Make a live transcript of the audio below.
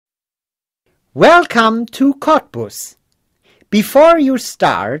Welcome to Cottbus. Before you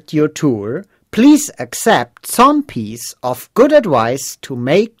start your tour, please accept some piece of good advice to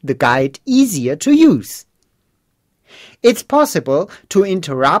make the guide easier to use. It's possible to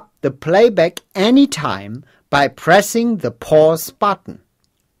interrupt the playback anytime by pressing the pause button.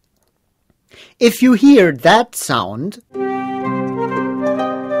 If you hear that sound,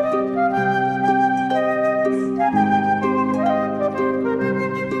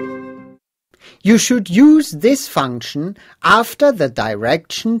 you should use this function after the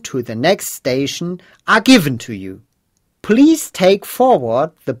direction to the next station are given to you. Please take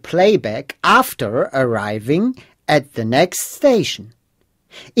forward the playback after arriving at the next station.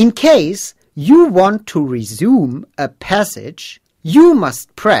 In case you want to resume a passage, you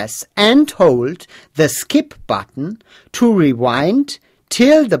must press and hold the skip button to rewind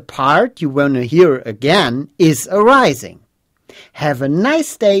till the part you want to hear again is arising. Have a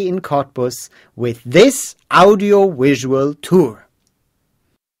nice day in Cottbus with this audio-visual tour.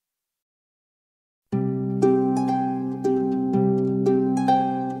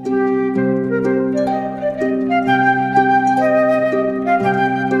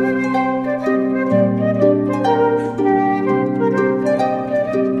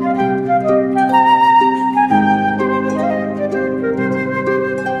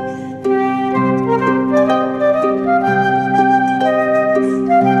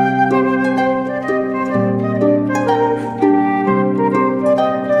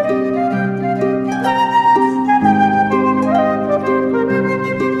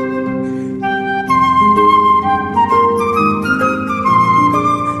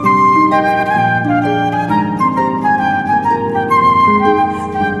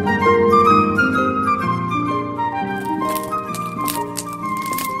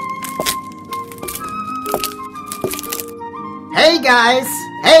 Hey guys!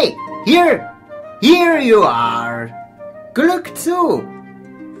 Hey! Here you are! Glück zu!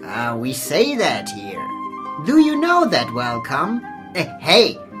 We say that here. Do you know that welcome?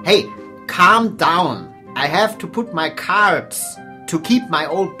 Hey! Calm down. I have to put my cards to keep my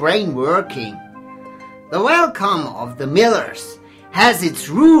old brain working. The welcome of the millers has its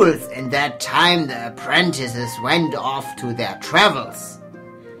rules, and that time the apprentices went off to their travels.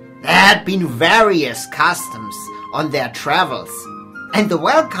 There had been various customs on their travels, and the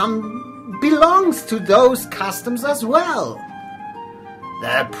welcome belongs to those customs as well.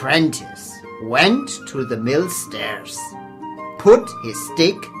 The apprentice went to the mill stairs, put his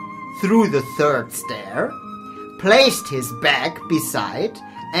stick through the third stair, placed his bag beside,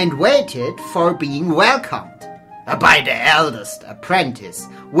 and waited for being welcomed by the eldest apprentice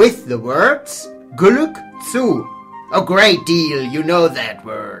with the words Glück zu. A great deal, you know that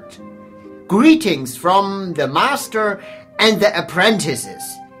word. Greetings from the master and the apprentices,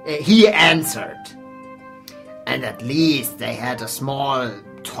 he answered. And at least they had a small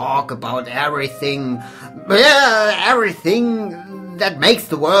talk about everything that makes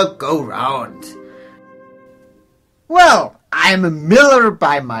the world go round. Well, I'm a miller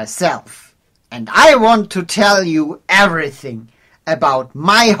by myself, and I want to tell you everything about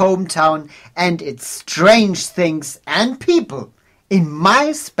my hometown and its strange things and people in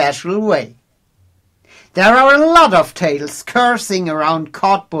my special way. There are a lot of tales cursing around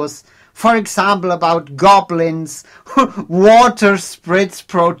Cottbus, for example about goblins, water spirits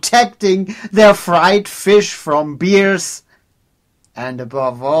protecting their fried fish from bears, and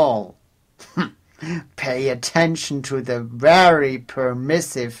above all, pay attention to the very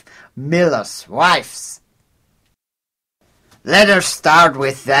permissive millers' wives. Let us start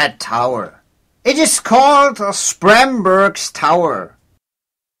with that tower. It is called Spremberg's Tower.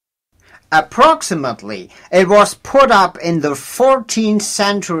 Approximately, it was put up in the 14th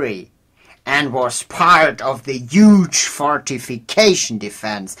century and was part of the huge fortification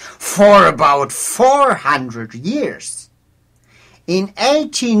defense for about 400 years. In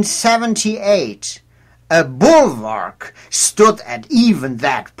 1878, a bulwark stood at even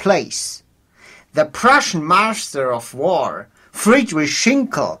that place. The Prussian Master of War, Friedrich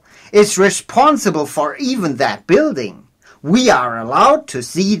Schinkel, is responsible for even that building. We are allowed to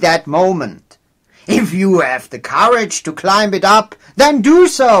see that moment. If you have the courage to climb it up, then do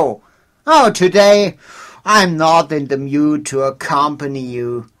so. Oh, today I'm not in the mood to accompany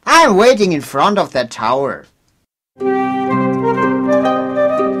you. I'm waiting in front of that tower.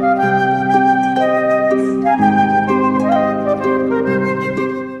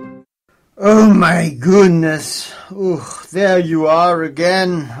 Oh my goodness. Oh, there you are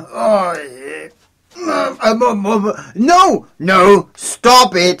again. No,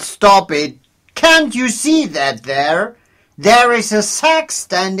 stop it. Can't you see that there? There is a sack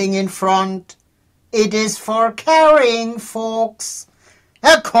standing in front. It is for carrying, folks.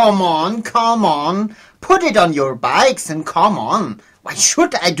 Come on. Put it on your bikes and come on. Why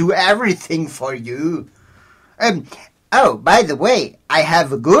should I do everything for you? Oh, by the way, I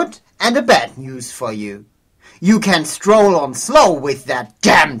have a good and a bad news for you. You can stroll on slow with that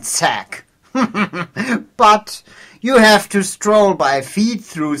damned sack. But you have to stroll by feet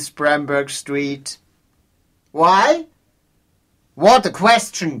through Spremberg Street. Why? What a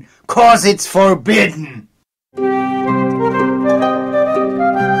question, 'cause it's forbidden.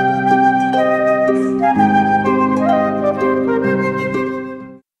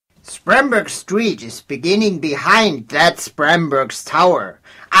 Spremberg Street is beginning behind that Spremberg's Tower,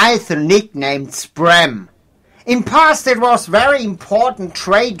 either nicknamed Sprem. In past it was very important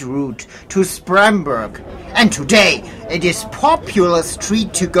trade route to Spremberg, and today it is popular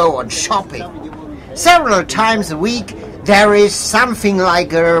street to go on shopping. Several times a week there is something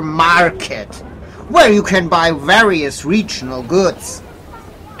like a market, where you can buy various regional goods.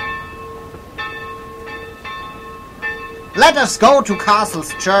 Let us go to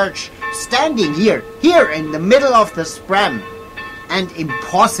Castle's Church, standing here in the middle of the Sprem, and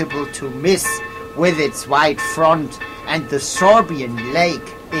impossible to miss with its wide front and the Sorbian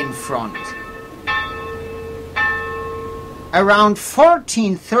lake in front. Around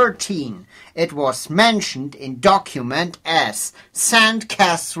 1413 it was mentioned in document as St.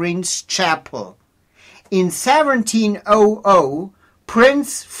 Catherine's Chapel. In 1700,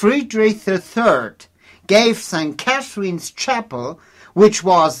 Prince Friedrich III gave St. Catherine's Chapel, which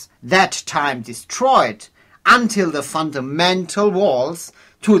was that time destroyed, until the fundamental walls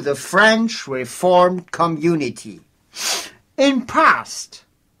to the French Reformed community. In past,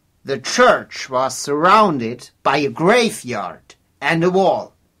 the church was surrounded by a graveyard and a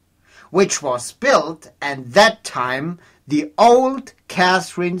wall, which was built at that time the old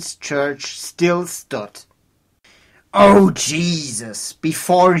Catherine's Church still stood. Oh Jesus,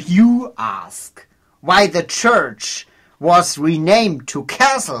 before you ask why the church was renamed to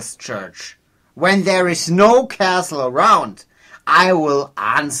Castle's Church, when there is no castle around, I will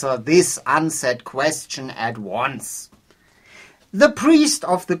answer this unsaid question at once. The priest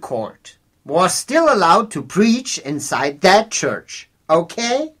of the court was still allowed to preach inside that church,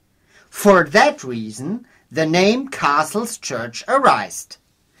 okay? For that reason, the name Castle's Church arose.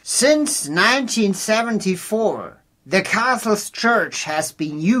 Since 1974, the Castle's Church has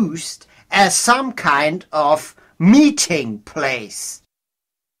been used as some kind of meeting place.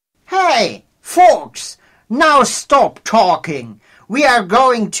 Hey, folks! Now stop talking. We are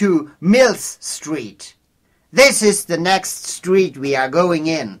going to Mills Street. This is the next street we are going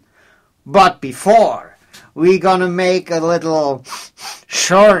in. But before, we're gonna make a little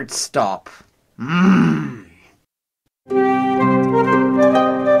short stop.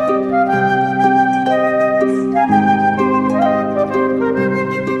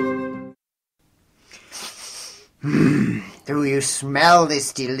 Do you smell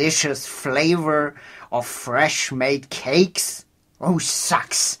this delicious flavor of fresh-made cakes? Oh,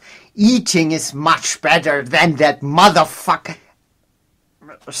 sucks. Eating is much better than that motherfucker.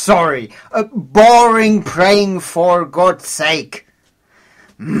 Sorry, boring praying for God's sake.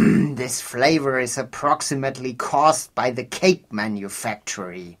 This flavor is approximately caused by the cake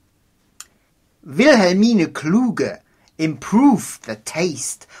manufactory. Wilhelmine Kluge improved the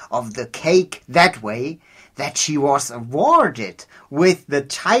taste of the cake that way that she was awarded with the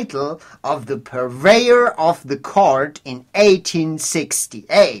title of the Purveyor of the Court in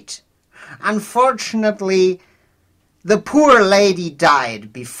 1868. Unfortunately, the poor lady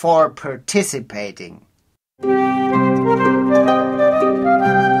died before participating.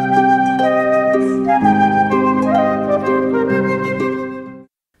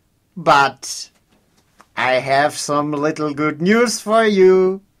 But I have some little good news for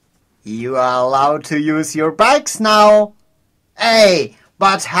you. You are allowed to use your bikes now. Hey,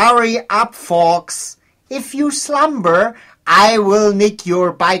 but hurry up, folks. If you slumber, I will nick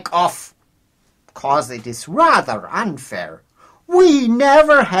your bike off. 'Cause it is rather unfair. We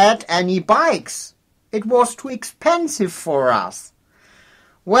never had any bikes. It was too expensive for us.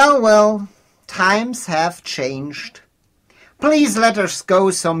 Well, times have changed. Please let us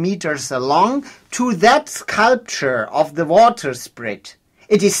go some meters along to that sculpture of the water spirit.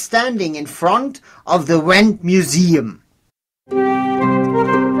 It is standing in front of the Wendt Museum.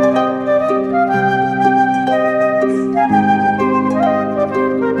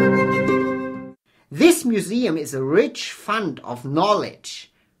 This museum is a rich fund of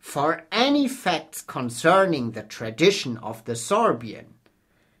knowledge for any facts concerning the tradition of the Sorbian.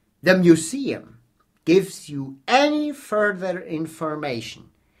 The museum gives you any further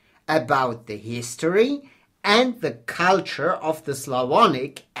information about the history and the culture of the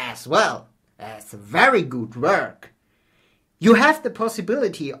Slavonic as well. That's very good work. You have the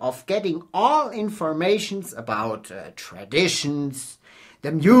possibility of getting all informations about traditions,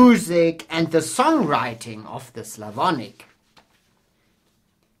 the music and the songwriting of the Slavonic.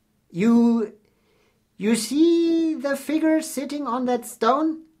 You see the figure sitting on that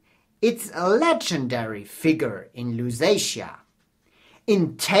stone? It's a legendary figure in Lusatia.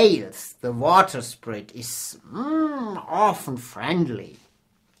 In tales, the water sprite is often friendly.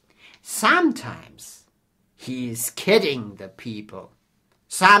 Sometimes he is kidding the people.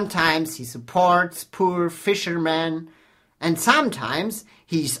 Sometimes he supports poor fishermen, and sometimes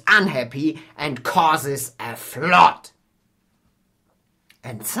he's unhappy and causes a flood.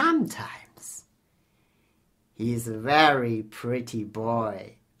 And sometimes he's a very pretty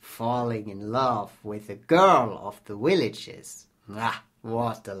boy falling in love with a girl of the villages. Ah,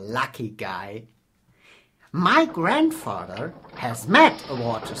 what a lucky guy. My grandfather has met a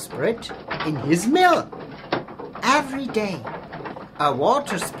water sprite in his mill. Every day a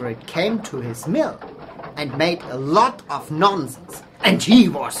water sprite came to his mill and made a lot of nonsense, and he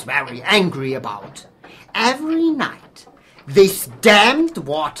was very angry about. Every night this damned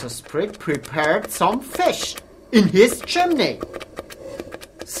water sprite prepared some fish in his chimney.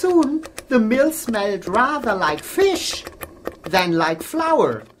 Soon the mill smelled rather like fish than like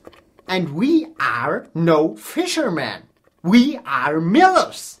flour. And we are no fishermen. We are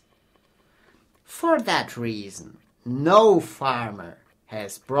millers. For that reason, no farmer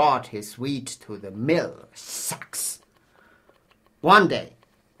has brought his wheat to the mill. Sucks. One day,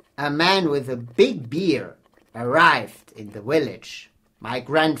 a man with a big beer arrived in the village my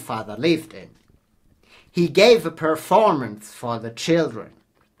grandfather lived in. He gave a performance for the children.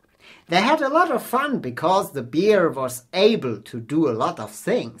 They had a lot of fun because the beer was able to do a lot of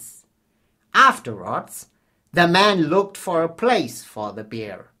things. Afterwards, the man looked for a place for the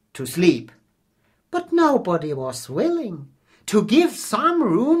bear to sleep. But nobody was willing to give some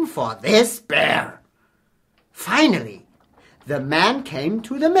room for this bear. Finally, the man came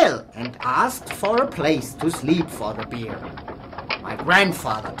to the mill and asked for a place to sleep for the bear. My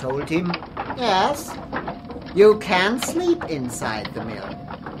grandfather told him, yes, you can sleep inside the mill,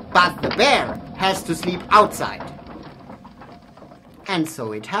 but the bear has to sleep outside. And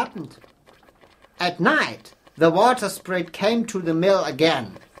so it happened. At night, the water sprite came to the mill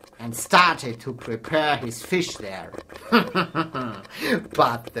again and started to prepare his fish there.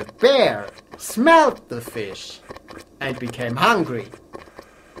 But the bear smelled the fish and became hungry.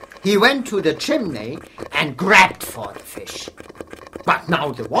 He went to the chimney and grabbed for the fish. But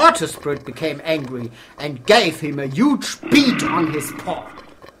now the water sprite became angry and gave him a huge beat on his paw.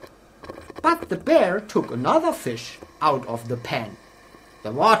 But the bear took another fish out of the pan.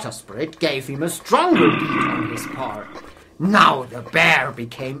 The water sprite gave him a stronger beat on his paw. Now the bear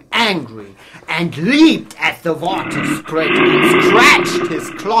became angry and leaped at the water sprite and scratched his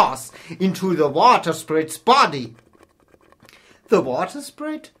claws into the water sprite's body. The water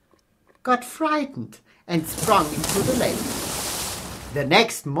sprite got frightened and sprung into the lake. The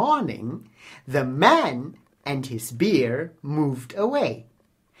next morning, the man and his bear moved away.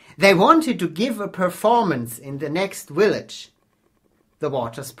 They wanted to give a performance in the next village. The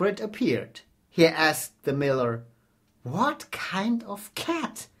water sprite appeared. He asked the miller, "What kind of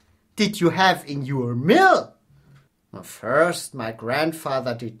cat did you have in your mill?" At first, my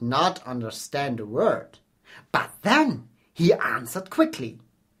grandfather did not understand a word, but then he answered quickly,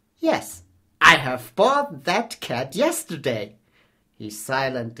 "Yes, I have bought that cat yesterday." He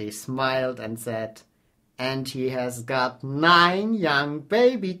silently smiled and said, "And he has got 9 young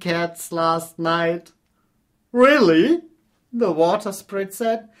baby cats last night." "Really?" the water sprite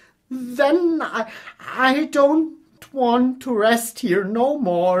said. "Then I don't want to rest here no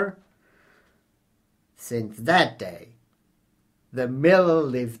more." Since that day, the mill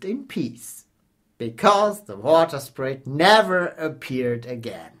lived in peace, because the water sprite never appeared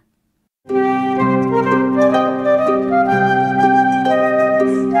again.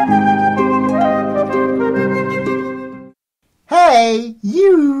 Hey,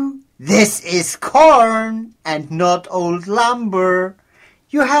 you! This is corn and not old lumber.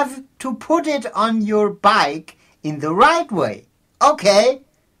 You have to put it on your bike in the right way. Okay?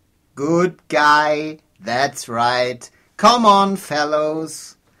 Good guy. That's right. Come on,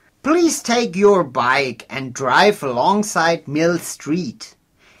 fellows. Please take your bike and drive alongside Mill Street,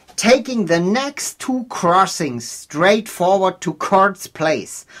 taking the next 2 crossings straight forward to Court's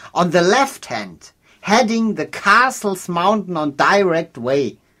Place on the left hand, heading the Castle's Mountain on direct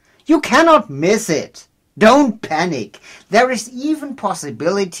way. You cannot miss it. Don't panic. There is even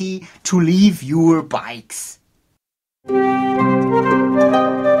possibility to leave your bikes.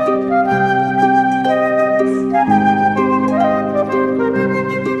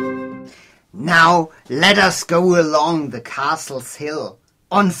 Now let us go along the castle's hill,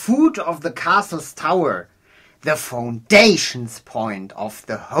 on foot of the castle's tower, the foundations point of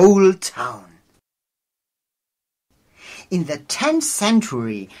the whole town. In the 10th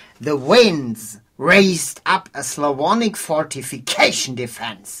century, the Wends raised up a Slavonic fortification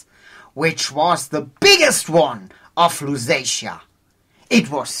defense, which was the biggest one of Lusatia. It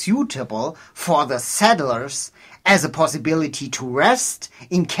was suitable for the settlers as a possibility to rest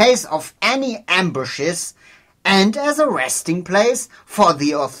in case of any ambushes and as a resting place for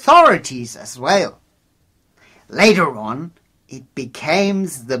the authorities as well. Later on, it became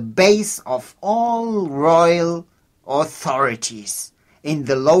the base of all royal authorities in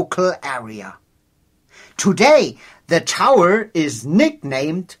the local area. Today, the tower is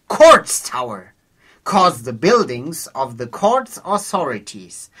nicknamed Courts Tower, cause the buildings of the courts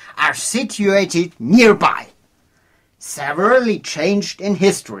authorities are situated nearby, severally changed in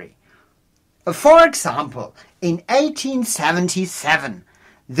history. For example, in 1877,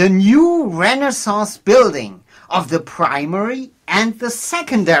 the new Renaissance building of the primary and the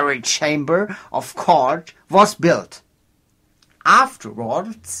secondary chamber of court was built.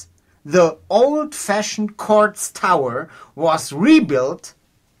 Afterwards, the old-fashioned courts tower was rebuilt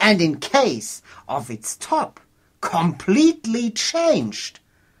and in case of its top, completely changed.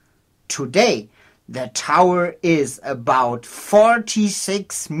 Today, the tower is about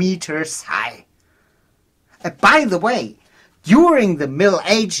 46 meters high. By the way, during the Middle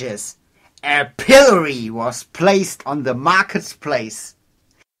Ages, a pillory was placed on the marketplace.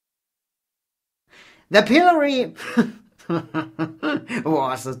 The pillory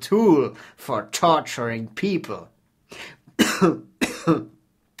was a tool for torturing people.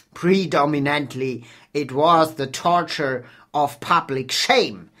 Predominantly, it was the torture of public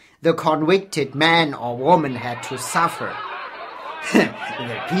shame the convicted man or woman had to suffer.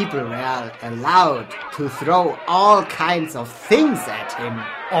 The people were allowed to throw all kinds of things at him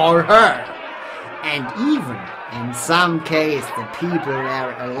or her. And even in some cases, the people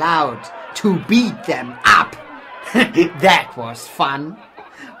were allowed to beat them up. That was fun,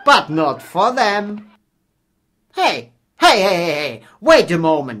 but not for them. Hey, wait a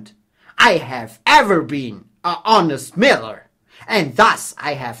moment. I have ever been an honest miller, and thus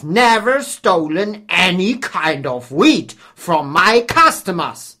I have never stolen any kind of wheat from my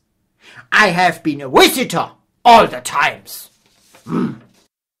customers. I have been a visitor all the times.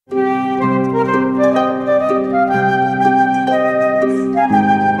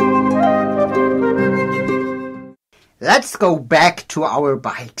 Let's go back to our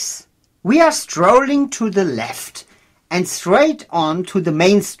bikes. We are strolling to the left and straight on to the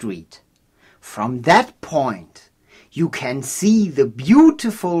main street. From that point, you can see the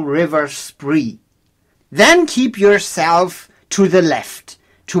beautiful river Spree. Then keep yourself to the left,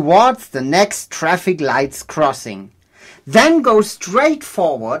 towards the next traffic lights crossing. Then go straight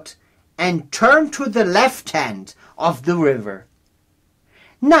forward and turn to the left hand of the river.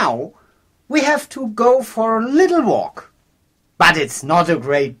 Now, we have to go for a little walk. But it's not a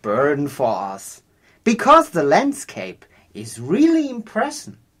great burden for us, because the landscape is really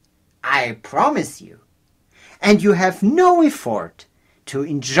impressive. I promise you. And you have no effort to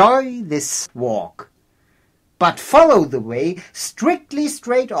enjoy this walk, but follow the way strictly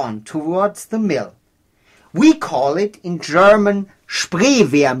straight on towards the mill. We call it in German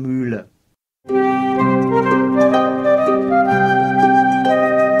Spree.AVI.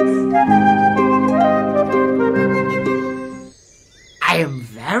 I am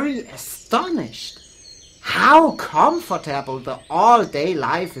very astonished how comfortable the all-day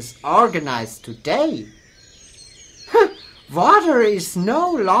life is organized today. Water is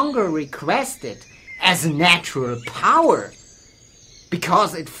no longer requested as a natural power,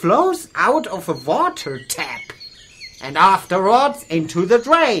 because it flows out of a water tap and afterwards into the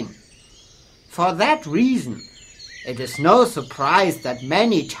drain. For that reason, it is no surprise that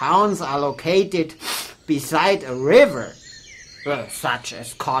many towns are located beside a river, such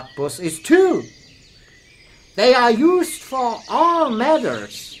as Cottbus is too. They are used for all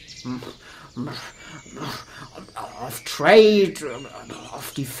matters of trade,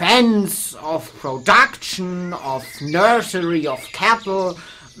 of defense, of production, of nursery of cattle,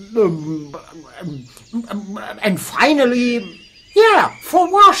 and finally,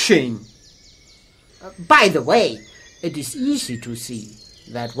 for washing. By the way, it is easy to see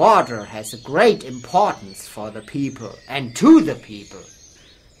that water has a great importance for the people and to the people.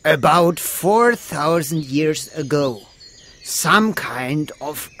 About 4,000 years ago, some kind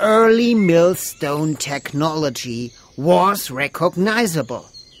of early millstone technology was recognizable.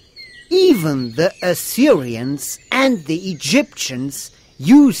 Even the Assyrians and the Egyptians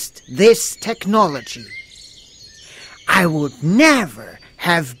used this technology. I would never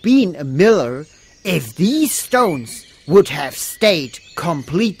have been a miller if these stones would have stayed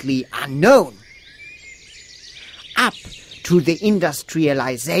completely unknown. Up to the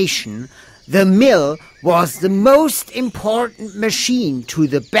industrialization, the mill was the most important machine to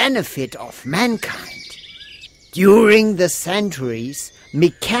the benefit of mankind. During the centuries,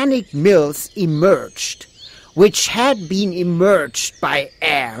 mechanic mills emerged, which had been emerged by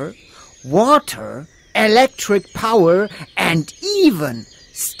air, water, electric power, and even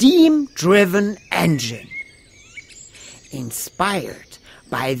steam-driven engine. Inspired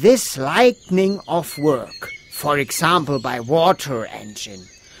by this lightning of work, for example by water engine,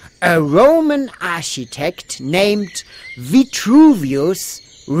 a Roman architect named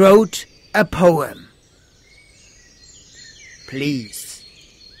Vitruvius wrote a poem. Please,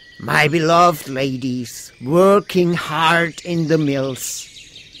 my beloved ladies working hard in the mills,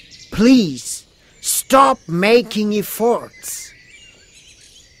 please stop making efforts.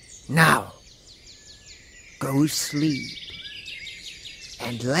 Now, go sleep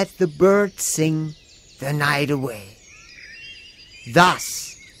and let the birds sing the night away.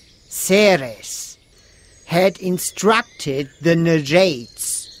 Thus, Ceres had instructed the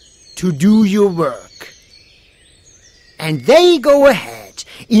Najates to do your work. And they go ahead,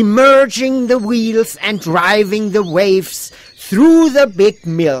 emerging the wheels and driving the waves through the big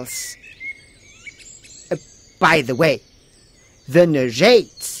mills. By the way, the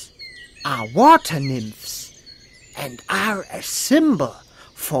Najates are water nymphs and are a symbol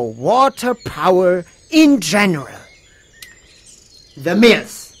for water power in general. The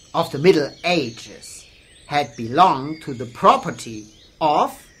mills of the Middle Ages had belonged to the property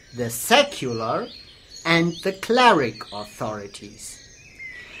of the secular and the cleric authorities.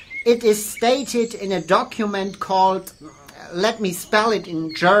 It is stated in a document called, let me spell it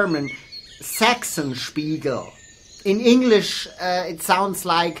in German, Sachsenspiegel. In English, it sounds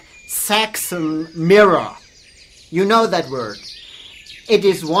like Saxon mirror. You know that word. It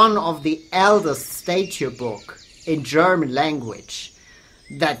is one of the eldest statute book in German language,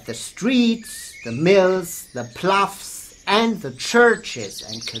 that the streets, the mills, the ploughs, and the churches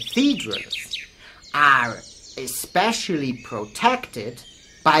and cathedrals are especially protected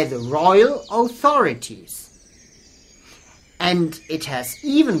by the royal authorities. And it has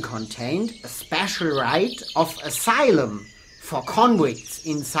even contained a special right of asylum for convicts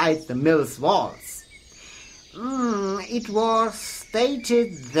inside the mill's walls. It was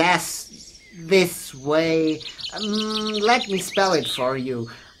stated this way. Let me spell it for you.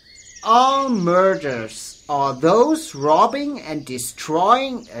 All murders or those robbing and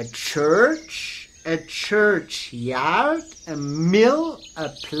destroying a church, a churchyard, a mill, a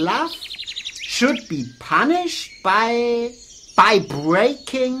plough should be punished by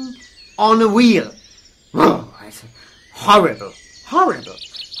breaking on a wheel. Oh, I said, horrible, horrible,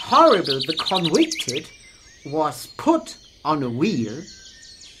 horrible. The convicted was put on a wheel,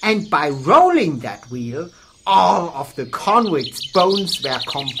 and by rolling that wheel, all of the convicts' bones were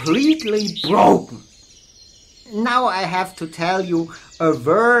completely broken. Now I have to tell you a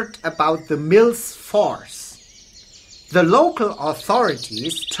word about the mill's force. The local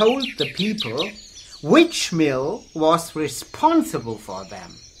authorities told the people which mill was responsible for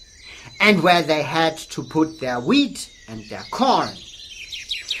them and where they had to put their wheat and their corn.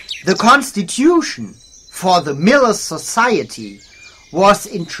 The constitution for the Millers' Society was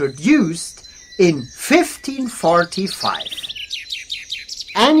introduced in 1545.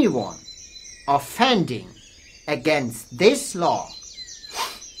 Anyone offending against this law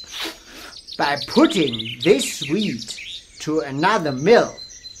by putting this wheat to another mill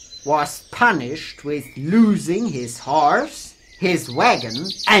was punished with losing his horse, his wagon,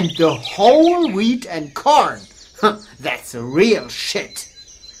 and the whole wheat and corn. That's a real shit.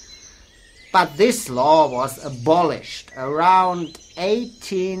 But this law was abolished around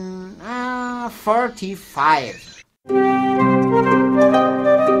 1845.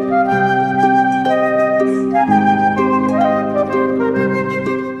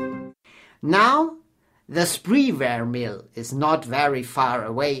 Now, the Spree.AVI mill is not very far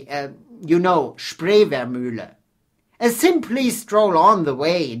away. Spree.AVI. Simply stroll on the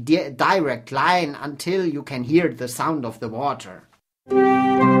way, direct line, until you can hear the sound of the water.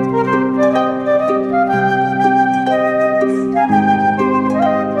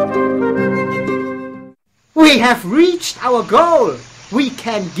 We have reached our goal. We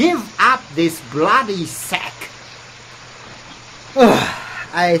can give up this bloody sack.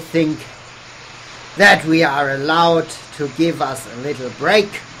 I think that we are allowed to give us a little break.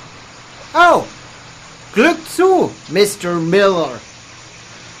 Oh, Glück zu, Mr. Miller.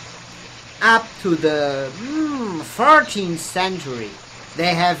 Up to the 14th century,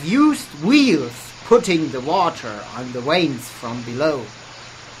 they have used wheels putting the water on the veins from below.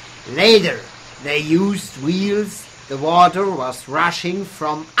 Later, they used wheels. The water was rushing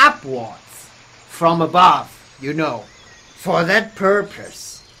from upwards, from above, you know. For that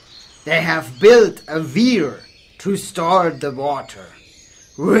purpose, they have built a weir to store the water.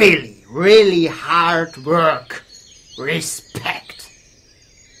 Really, really hard work. Respect.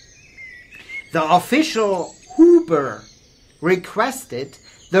 The official Huber requested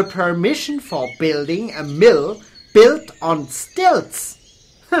the permission for building a mill built on stilts.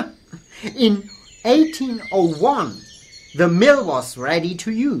 In 1801, the mill was ready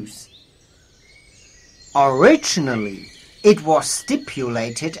to use. Originally, it was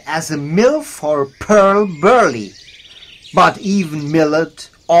stipulated as a mill for pearl barley, but even millet,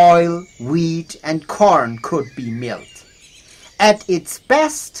 oil, wheat and corn could be milled. At its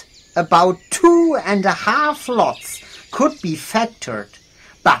best, about 2.5 lots could be factored,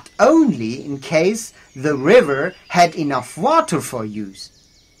 but only in case the river had enough water for use.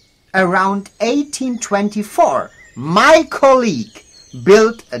 Around 1824, my colleague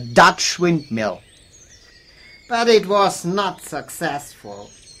built a Dutch windmill. But it was not successful.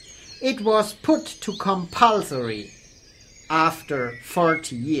 It was put to compulsory after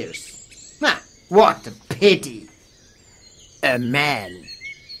 40 years. What a pity! A man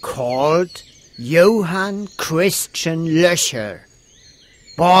called Johann Christian Löcher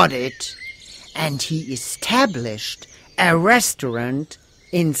bought it, and he established a restaurant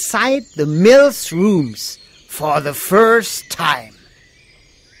inside the mill's rooms for the first time.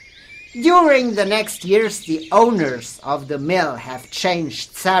 During the next years, the owners of the mill have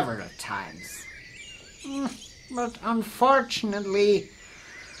changed several times. But unfortunately,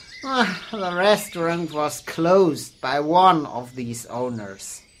 the restaurant was closed by one of these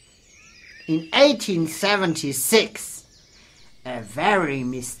owners. In 1876, a very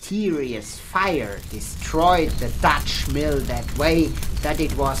mysterious fire destroyed the Dutch mill that way that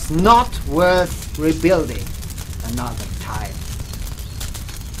it was not worth rebuilding another time.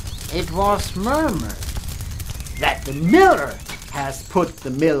 It was murmured that the miller has put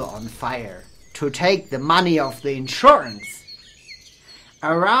the mill on fire to take the money of the insurance.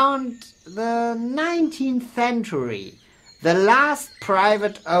 Around the 19th century, the last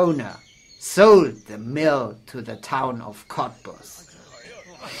private owner sold the mill to the town of Cottbus.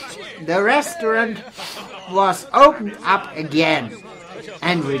 The restaurant was opened up again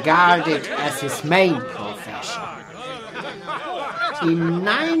and regarded as his main profession. In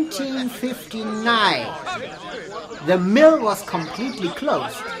 1959, the mill was completely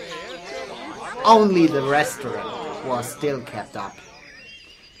closed. Only the restaurant was still kept up.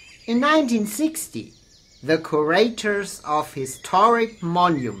 In 1960, the curators of historic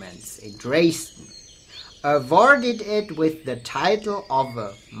monuments in Dresden awarded it with the title of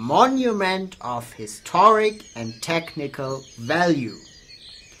a Monument of Historic and Technical Value.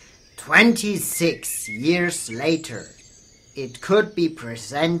 26 years later, it could be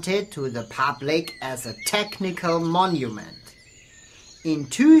presented to the public as a technical monument. In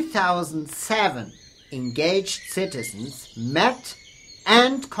 2007, engaged citizens met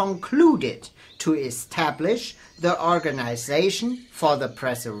and concluded to establish the Organization for the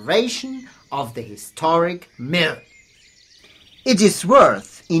Preservation of the Historic Mill. It is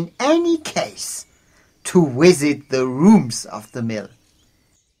worth, in any case, to visit the rooms of the mill.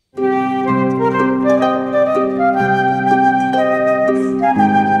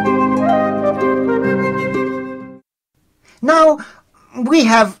 Now we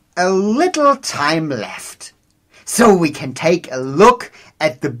have a little time left, so we can take a look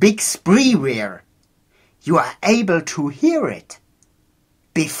at the big Spree.AVI. You are able to hear it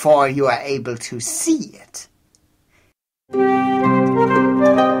before you are able to see it.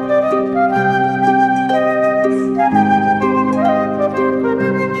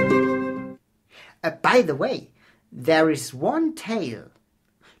 By the way, there is one tale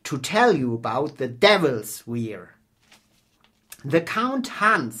to tell you about the Devil's Weir. The Count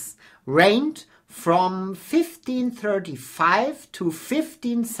Hans reigned from 1535 to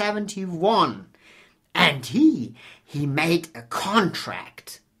 1571, and he made a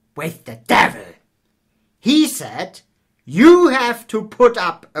contract with the devil. He said, "You have to put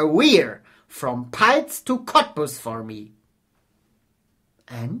up a weir from Peitz to Cottbus for me."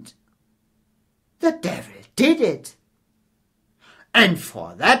 And the devil did it. And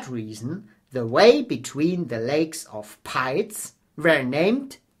for that reason, the way between the lakes of Peitz were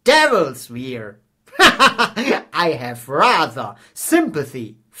named Devil's Weir. I have rather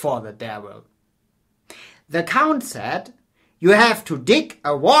sympathy for the devil. The Count said, you have to dig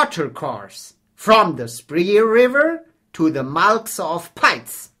a watercourse from the Spree River to the mouths of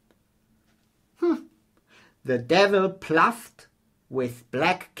Peitz. The devil pluffed with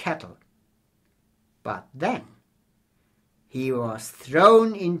black cattle. But then he was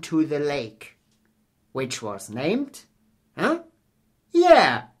thrown into the lake, which was named,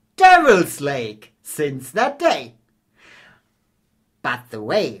 Devil's Lake, since that day. But the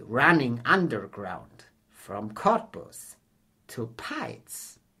way running underground from Cottbus to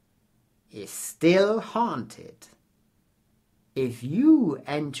Peitz is still haunted. If you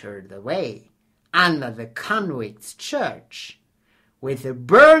enter the way under the convict's church with a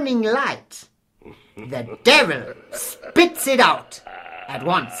burning light, the devil spits it out at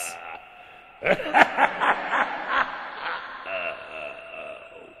once.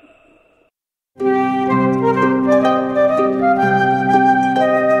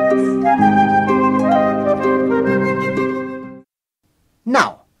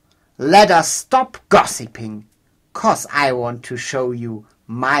 Now, let us stop gossiping, 'cause I want to show you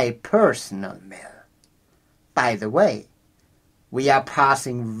my personal mill. By the way, we are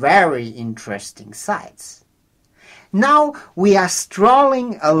passing very interesting sights. Now we are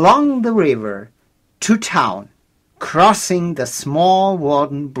strolling along the river to town, crossing the small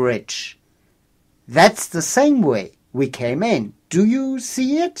wooden bridge. That's the same way we came in. Do you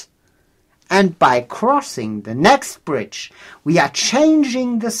see it? And by crossing the next bridge, we are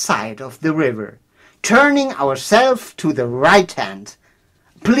changing the side of the river, turning ourselves to the right hand.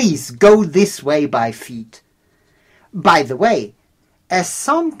 Please go this way by feet. By the way, as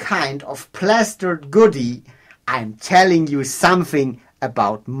some kind of plastered goodie, I'm telling you something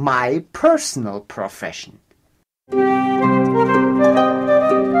about my personal profession.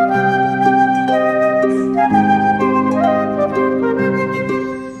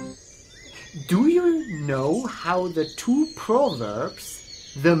 Do you know how the two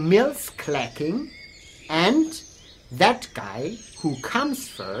proverbs, the mill's clacking and that guy who comes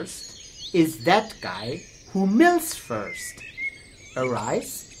first is that guy who mills first,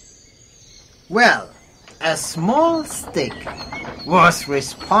 arise? Well, a small stick was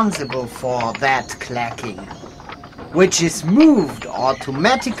responsible for that clacking, which is moved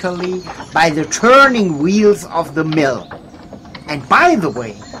automatically by the turning wheels of the mill. And by the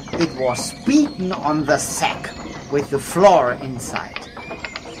way, it was beaten on the sack with the floor inside.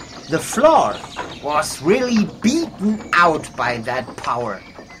 The floor was really beaten out by that power.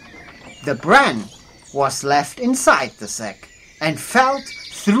 The bran was left inside the sack and fell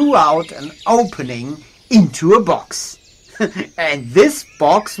throughout an opening into a box. And this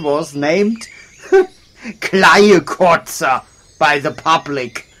box was named Kleine Kotzer by the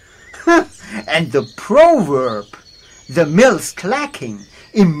public. And the proverb, the mill's clacking,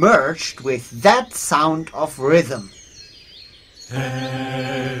 emerged with that sound of rhythm.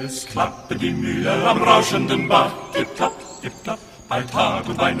 Es klappte die Mühle am rauschenden Bach, klipp, klapp, klipp, klapp. Bei Tag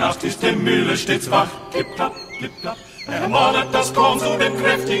und bei Nacht ist die Mühle stets wach, klipp, klapp, klipp, klapp. Mahlet das Korn zu dem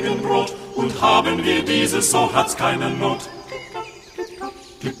kräftigen Brot, und haben wir dieses, so hat's keine Not. Klipp, klapp,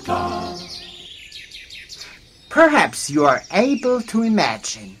 klipp, klapp. Perhaps you are able to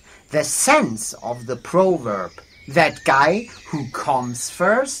imagine the sense of the proverb. That guy who comes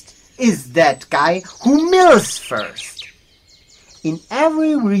first is that guy who mills first. In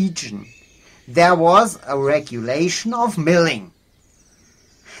every region there was a regulation of milling.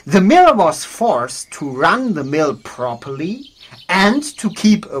 The miller was forced to run the mill properly and to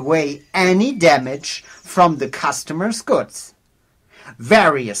keep away any damage from the customer's goods.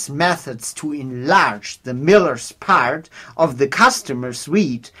 Various methods to enlarge the miller's part of the customer's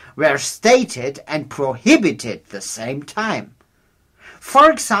wheat were stated and prohibited at the same time.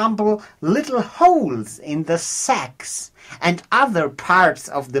 For example, little holes in the sacks and other parts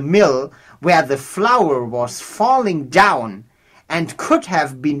of the mill where the flour was falling down and could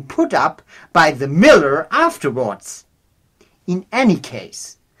have been put up by the miller afterwards. In any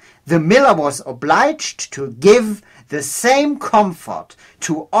case, the miller was obliged to give the same comfort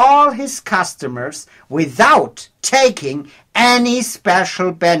to all his customers without taking any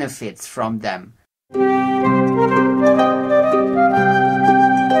special benefits from them.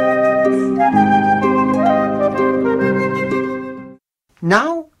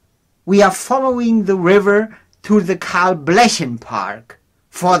 Now we are following the river to the Karl-Blechen Park.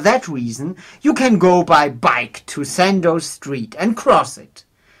 For that reason, you can go by bike to Sandow Street and cross it.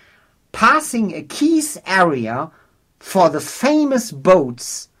 Passing a Kies area for the famous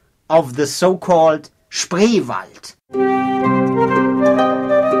boats of the so-called Spreewald.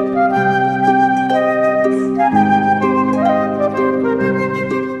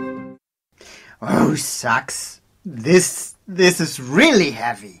 Oh, sucks. This is really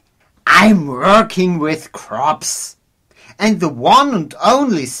heavy. I'm working with crops. And the one and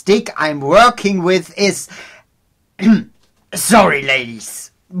only stick I'm working with is... Sorry,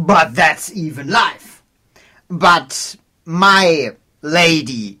 ladies, but that's even life. But my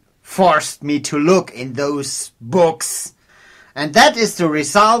lady forced me to look in those books. And that is the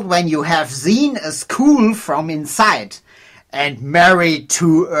result when you have seen a school from inside and married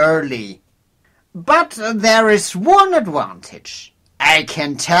too early. But there is one advantage. I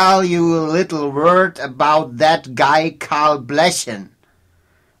can tell you a little word about that guy Karl Blechen,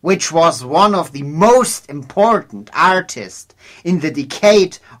 which was one of the most important artists in the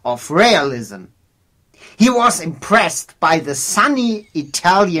decade of realism. He was impressed by the sunny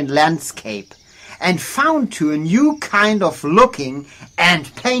Italian landscape and found to a new kind of looking and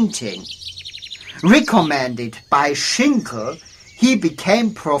painting. Recommended by Schinkel, he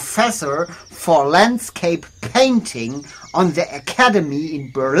became professor for landscape painting on the Academy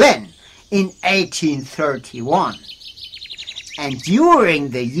in Berlin in 1831. And during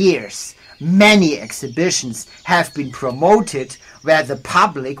the years, many exhibitions have been promoted where the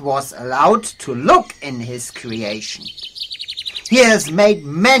public was allowed to look in his creation. He has made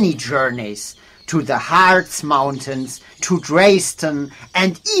many journeys to the Harz Mountains, to Dresden,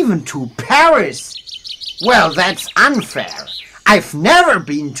 and even to Paris. Well, that's unfair. I've never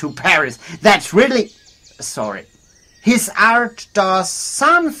been to Paris. That's really... Sorry. His art does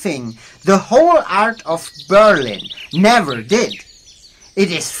something the whole art of Berlin never did.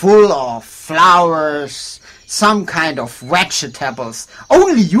 It is full of flowers, some kind of vegetables,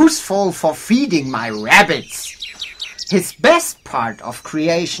 only useful for feeding my rabbits. His best part of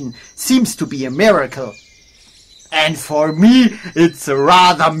creation seems to be a miracle. And for me, it's a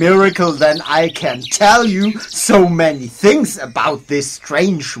rather miracle than I can tell you so many things about this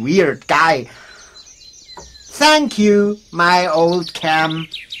strange, weird guy. Thank you, my old Cam.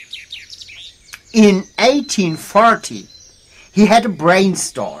 In 1840, he had a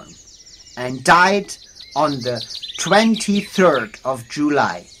brainstorm and died on the 23rd of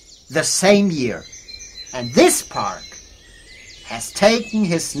July, the same year. And this park has taken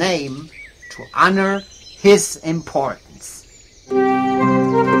his name to honor his importance.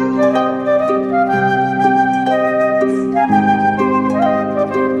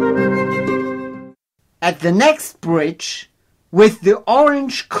 At the next bridge, with the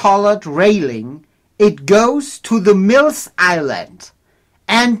orange-colored railing, it goes to the Mills Island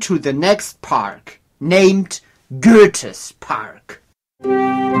and to the next park, named Goethe's Park.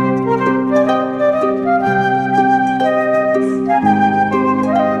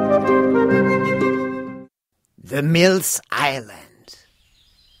 The Mills Island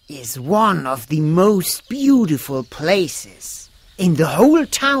is one of the most beautiful places in the whole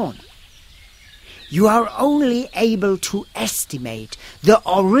town. You are only able to estimate the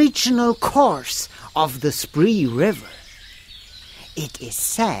original course of the Spree River. It is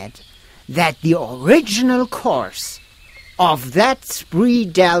said that the original course of that Spree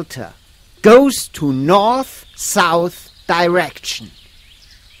Delta goes to north-south direction.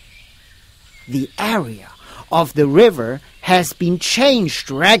 The area of the river has been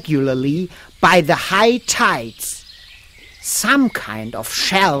changed regularly by the high tides. Some kind of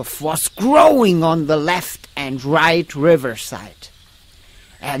shelf was growing on the left and right riverside.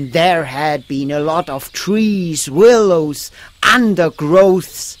 And there had been a lot of trees, willows,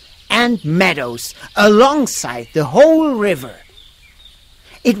 undergrowths, and meadows alongside the whole river.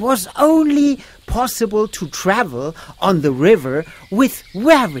 It was only possible to travel on the river with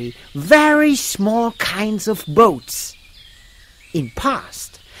very, very small kinds of boats. In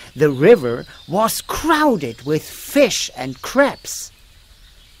past, the river was crowded with fish and crabs.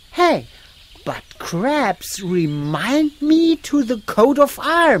 Hey, but crabs remind me to the coat of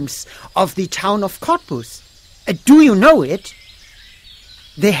arms of the town of Cottbus. Do you know it?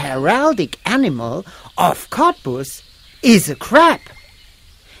 The heraldic animal of Cottbus is a crab.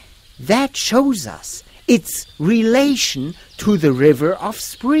 That shows us its relation to the river of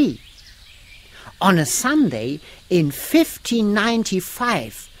Spree. On a Sunday in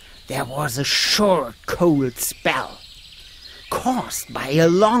 1595, there was a short cold spell, caused by a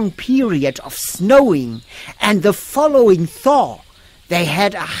long period of snowing and the following thaw. They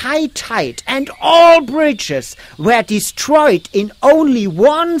had a high tide and all bridges were destroyed in only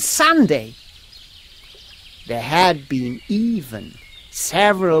one Sunday. There had been even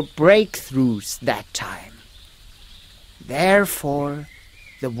several breakthroughs that time. Therefore,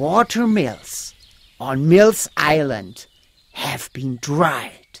 the water mills on Mills Island have been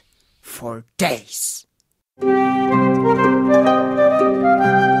dried for days.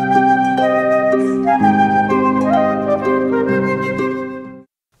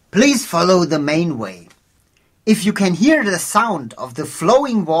 Please follow the main way. If you can hear the sound of the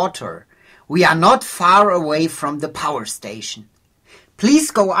flowing water, we are not far away from the power station.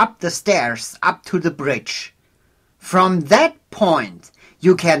 Please go up the stairs up to the bridge. From that point,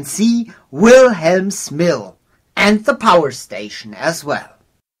 you can see Wilhelm's Mill and the power station as well.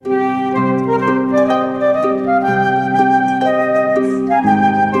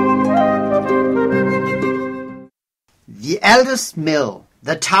 The eldest mill,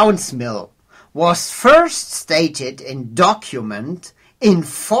 the town's mill, was first stated in document in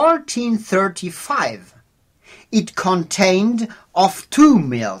 1435. It contained of 2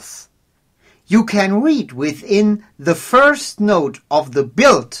 mills. You can read within the first note of the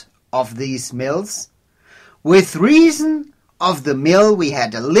build of these mills. With reason of the mill we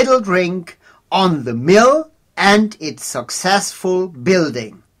had a little drink on the mill and its successful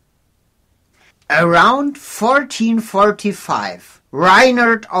building. Around 1445,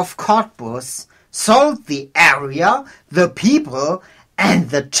 Reinhard of Cottbus sold the area, the people and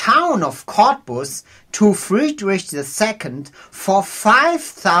the town of Cottbus to Friedrich II for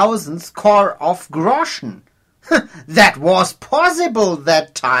 5,000 score of groschen. That was possible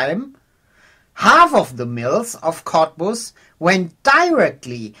that time. Half of the mills of Cottbus went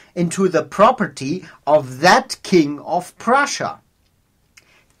directly into the property of that king of Prussia.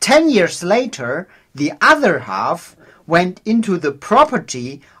 10 years later, the other half went into the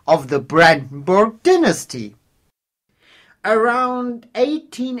property of the Brandenburg dynasty. Around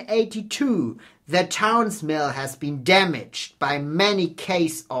 1882, the town's mill has been damaged by many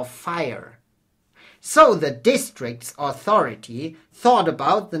cases of fire. So the district's authority thought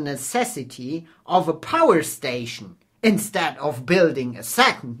about the necessity of a power station instead of building a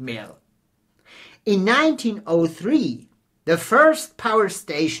second mill. In 1903, the first power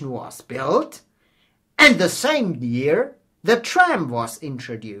station was built, and the same year the tram was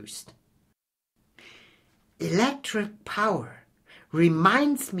introduced. Electric power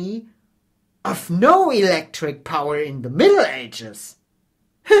reminds me of no electric power in the Middle Ages.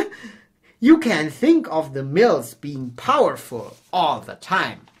 You can think of the mills being powerful all the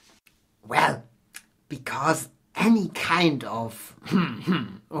time. Well, because any kind of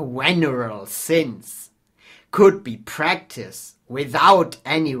venereal sins could be practiced without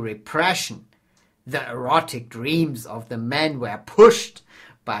any repression. The erotic dreams of the men were pushed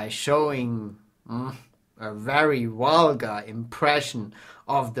by showing a very vulgar impression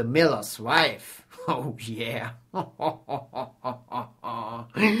of the miller's wife. Oh yeah.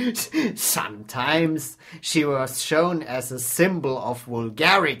 Sometimes she was shown as a symbol of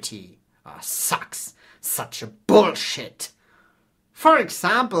vulgarity. Sucks. Such a bullshit. For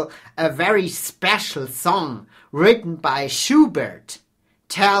example, a very special song written by Schubert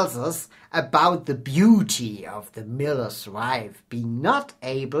tells us about the beauty of the miller's wife being not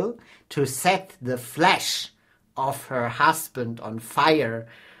able to set the flesh of her husband on fire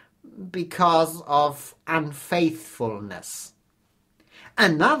because of unfaithfulness.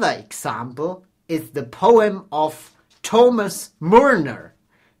 Another example is the poem of Thomas Murner.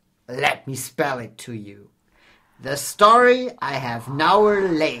 Let me spell it to you. The story I have now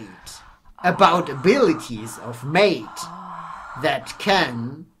relaid about abilities of maid that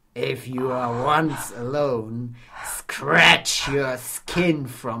can, if you are once alone, scratch your skin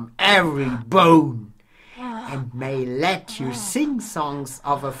from every bone, and may let you sing songs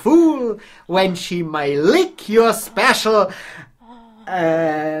of a fool when she may lick your special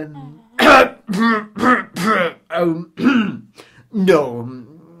no,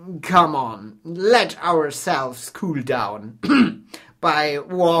 come on, let ourselves cool down by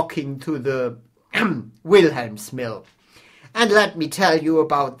walking to the Wilhelm's Mill. And let me tell you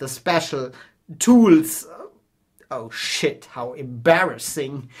about the special tools. Oh shit, how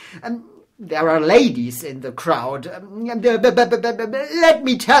embarrassing. There are ladies in the crowd. Let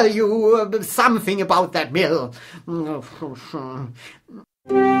me tell you something about that mill.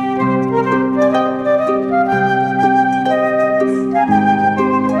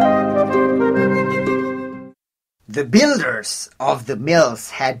 The builders of the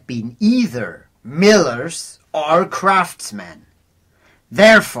mills had been either millers or craftsmen.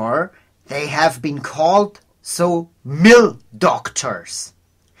 Therefore, they have been called so mill doctors,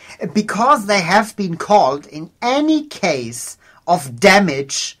 because they have been called in any case of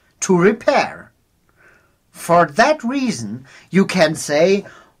damage to repair. For that reason, you can say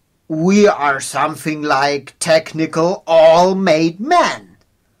we are something like technical all-made men.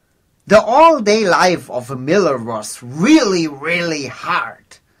 The all-day life of a miller was really, really hard.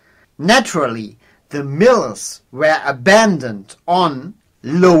 Naturally, the mills were abandoned on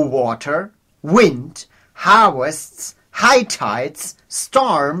low water, wind, harvests, high tides,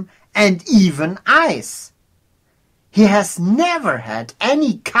 storm, and even ice. He has never had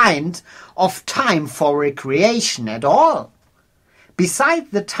any kind of time for recreation at all.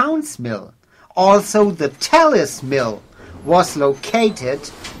 Beside the town's mill, also the tallis mill was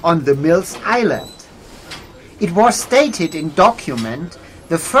located on the mill's island. It was stated in document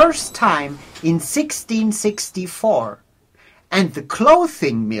the first time in 1664, and the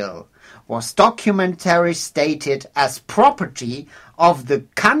clothing mill was documentary stated as property of the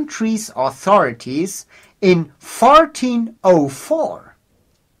country's authorities in 1404.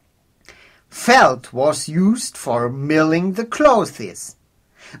 Felt was used for milling the clothes.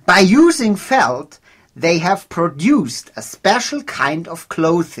 By using felt, they have produced a special kind of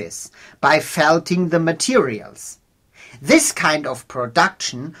clothes by felting the materials. This kind of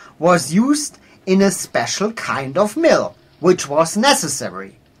production was used in a special kind of mill, which was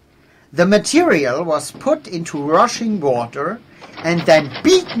necessary. The material was put into rushing water and then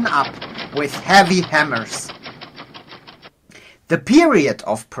beaten up with heavy hammers. The period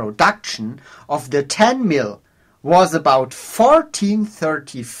of production of the tan mill was about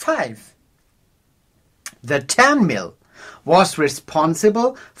 1435. The tan mill was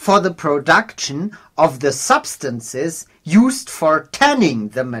responsible for the production of the substances used for tanning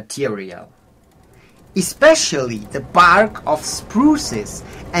the material. Especially the bark of spruces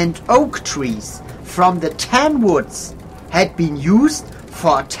and oak trees from the tan woods had been used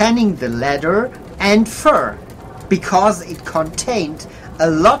for tanning the leather and fur, because it contained a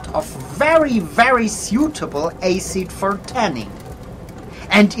lot of very, very suitable acid for tanning.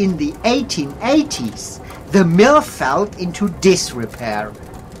 And in the 1880s, the mill fell into disrepair,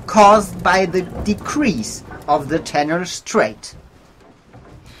 caused by the decrease of the tanner's trade.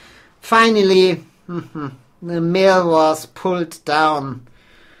 Finally, the mill was pulled down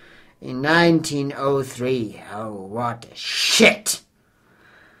in 1903. Oh, what a shit!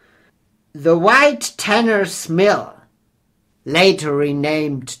 The White Tanner's Mill, later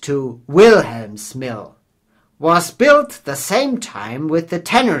renamed to Wilhelm's Mill, was built the same time with the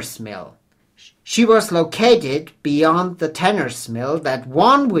Tanner's Mill. She was located beyond the Tanner's Mill that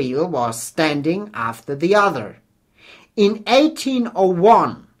one wheel was standing after the other. In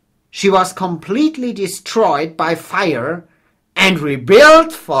 1801, she was completely destroyed by fire and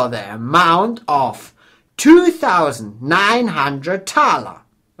rebuilt for the amount of 2,900 thaler.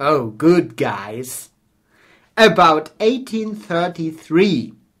 Oh, good guys. About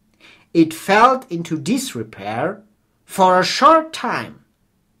 1833, it fell into disrepair for a short time,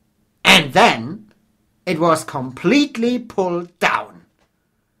 and then it was completely pulled down.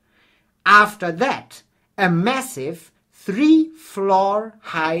 After that, a massive 3-floor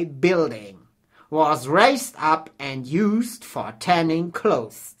high building was raised up and used for tanning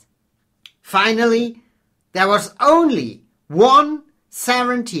clothes. Finally, there was only one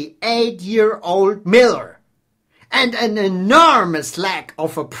 78-year-old miller and an enormous lack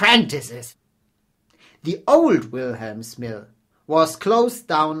of apprentices. The old Wilhelm's Mill was closed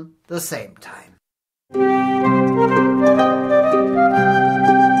down the same time.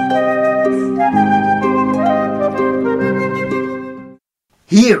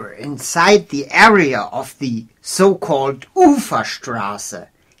 Here, inside the area of the so-called Uferstraße,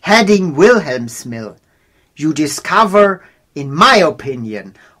 heading Wilhelm's Mill, you discover, in my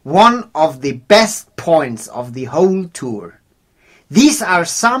opinion, one of the best points of the whole tour. These are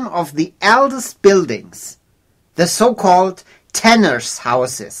some of the eldest buildings, the so-called tanners'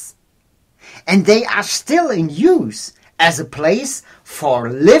 houses, and they are still in use as a place for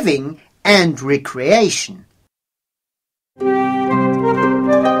living and recreation.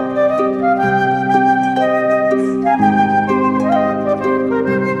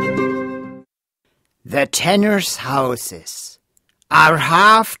 The tanners' houses are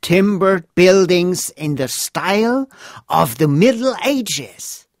half-timbered buildings in the style of the Middle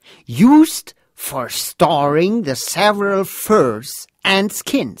Ages, used for storing the several furs and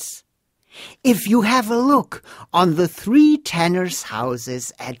skins. If you have a look on the 3 tanners'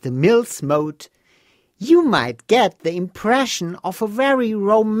 houses at the mill's moat, you might get the impression of a very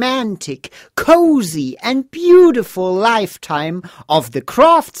romantic, cozy and beautiful lifetime of the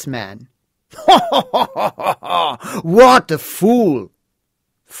craftsman. What a fool!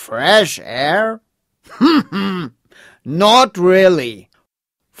 Fresh air? Not really.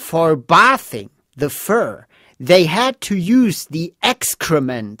 For bathing the fur, they had to use the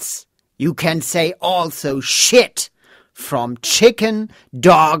excrements, you can say also shit, from chicken,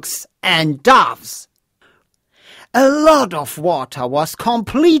 dogs and doves. A lot of water was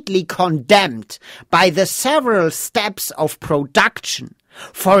completely condemned by the several steps of production,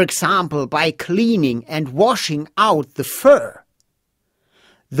 for example by cleaning and washing out the fur.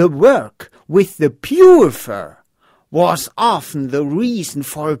 The work with the pure fur was often the reason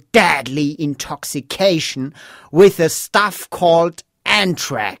for deadly intoxication with a stuff called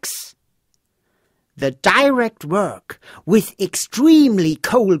anthrax. The direct work with extremely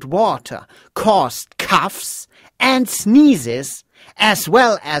cold water caused coughs and sneezes, as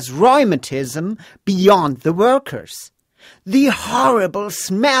well as rheumatism beyond the workers. The horrible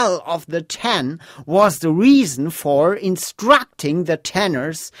smell of the tan was the reason for instructing the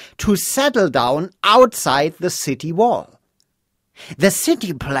tanners to settle down outside the city wall. The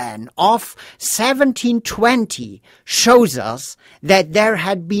city plan of 1720 shows us that there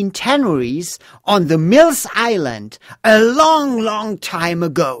had been tanneries on the Mills Island a long, long time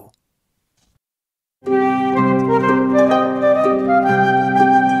ago.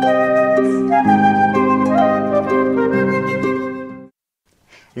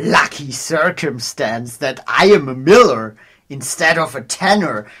 Lucky circumstance that I am a miller instead of a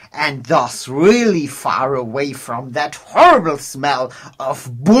tanner, and thus really far away from that horrible smell of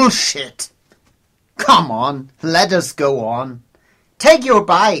bullshit. Come on, let us go on. Take your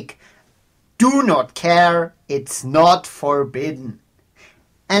bike. Do not care, it's not forbidden.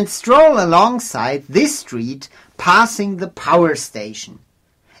 And stroll alongside this street, passing the power station.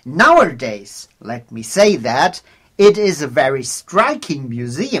 Nowadays, let me say that, it is a very striking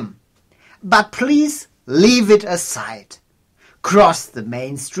museum. But please leave it aside. Cross the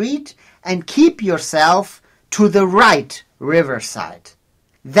main street and keep yourself to the right riverside.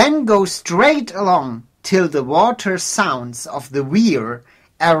 Then go straight along till the water sounds of the weir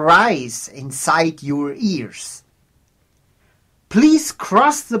arise inside your ears. Please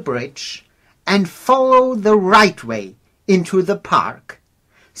cross the bridge and follow the right way into the park.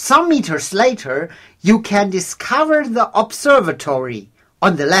 Some meters later, you can discover the observatory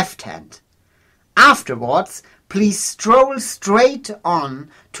on the left hand. Afterwards, please stroll straight on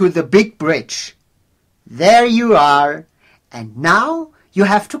to the big bridge. There you are, and now you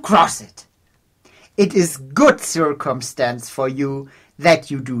have to cross it. It is good circumstance for you that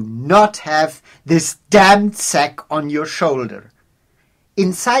you do not have this damned sack on your shoulder.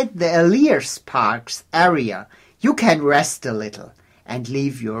 Inside the Elias Parks area, you can rest a little and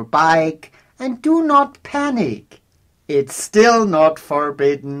leave your bike, and do not panic. It's still not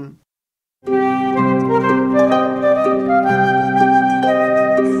forbidden.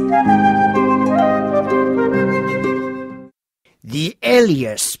 The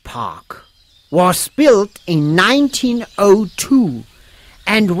Elias Park was built in 1902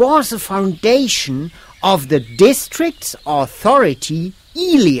 and was a foundation of the district's authority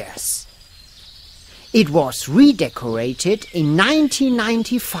Elias. It was redecorated in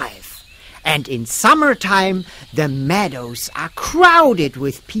 1995, and in summertime the meadows are crowded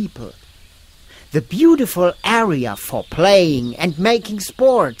with people. The beautiful area for playing and making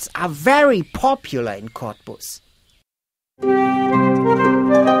sports are very popular in Cottbus.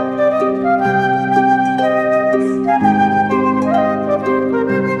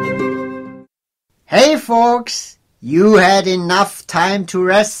 Hey folks, you had enough time to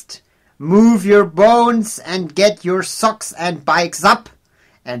rest. Move your bones and get your socks and bikes up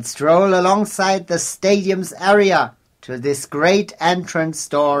and stroll alongside the stadium's area to this great entrance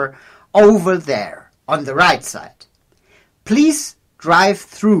door over there on the right side. Please drive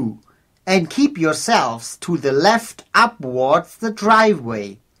through and keep yourselves to the left upwards the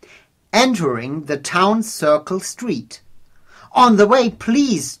driveway, entering the town circle street. On the way,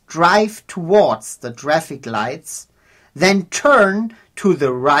 please drive towards the traffic lights, then turn to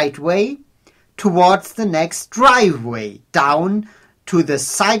the right way towards the next driveway down to the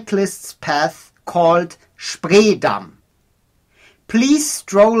cyclist's path called Spree.AVI. Please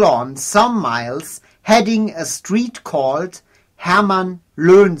stroll on some miles heading a street called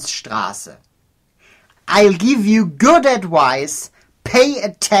Hermann-Löns-Straße. I'll give you good advice. Pay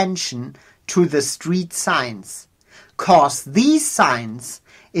attention to the street signs, 'cause these signs,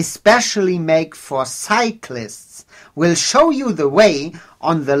 especially made for cyclists, will show you the way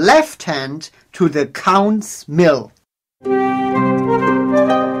on the left hand to the Count's Mill.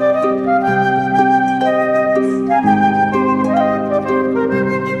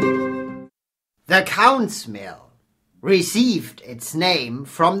 The Count's Mill received its name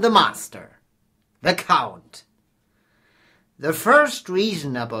from the master, the Count. The first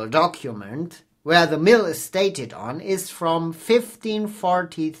reasonable document where the mill is stated on, is from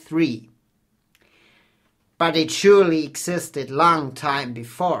 1543. But it surely existed long time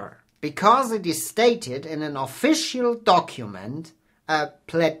before, because it is stated in an official document.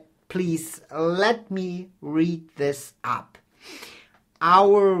 Please let me read this up.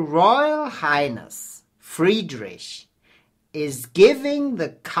 Our Royal Highness Friedrich is giving the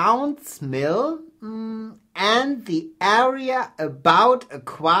Count's mill and the area about a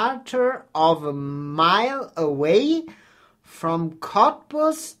quarter of a mile away from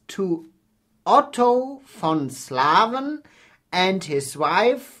Cottbus to Otto von Slaven and his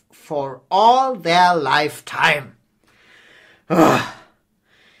wife for all their lifetime.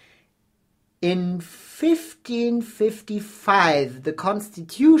 In 1555, the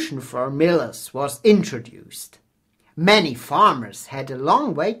constitution for millers was introduced. Many farmers had a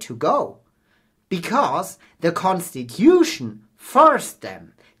long way to go, because the constitution forced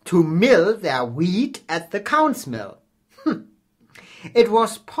them to mill their wheat at the Count's mill. It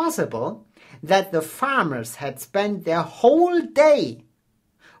was possible that the farmers had spent their whole day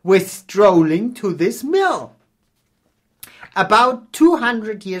with strolling to this mill. About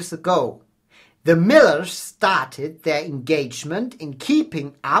 200 years ago, the millers started their engagement in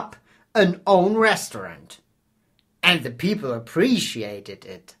keeping up an own restaurant, and the people appreciated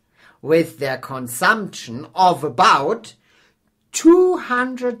it, with their consumption of about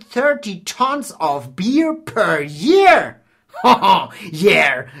 230 tons of beer per year.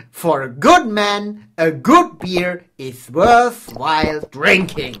 Yeah, for a good man, a good beer is worthwhile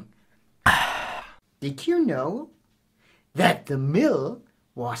drinking. Did you know that the mill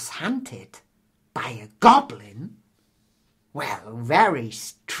was hunted by a goblin? Well, very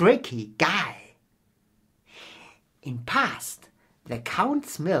tricky guy. In past, the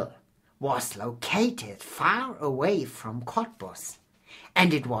Count's mill was located far away from Cottbus,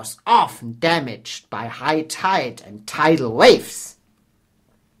 and it was often damaged by high tide and tidal waves.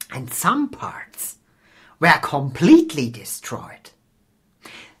 And some parts were completely destroyed.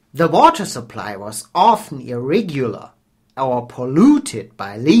 The water supply was often irregular or polluted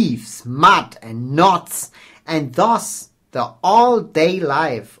by leaves, mud and knots, and thus the all-day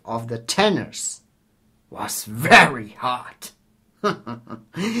life of the tanners was very hard.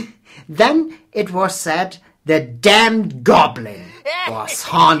 Then it was said the damned goblin was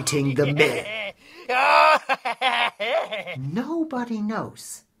haunting the mill. Nobody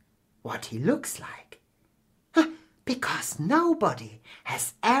knows what he looks like, because nobody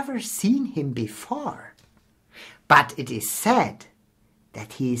has ever seen him before. But it is said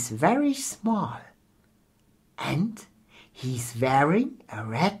that he is very small, and he's wearing a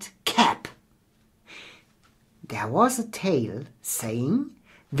red cap. There was a tale saying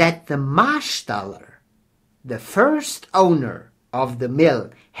that the Marstaller, the first owner of the mill,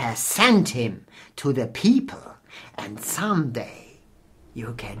 has sent him to the people, and someday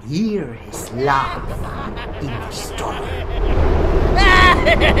you can hear his laugh in the story.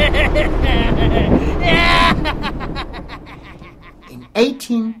 In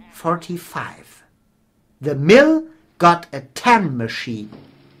 1845, the mill got a tan machine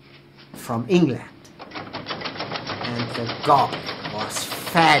from England, and the goblin was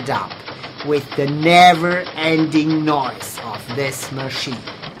fed up with the never-ending noise of this machine.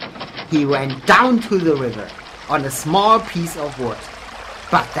 He went down to the river on a small piece of wood,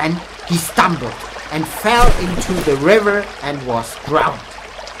 but then he stumbled and fell into the river and was drowned.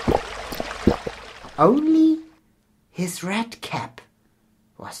 Only his red cap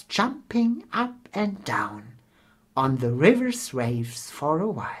was jumping up and down on the river's waves for a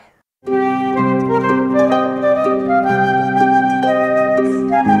while.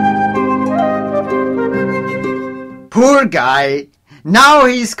 Poor guy, now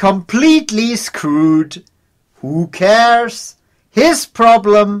he's completely screwed. Who cares? His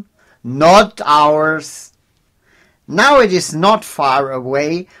problem, not ours. Now it is not far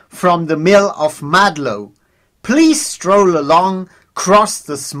away from the mill of Madlow. Please stroll along, cross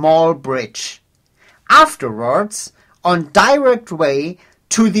the small bridge. Afterwards, on direct way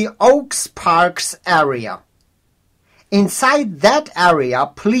to the Oaks Parks area. Inside that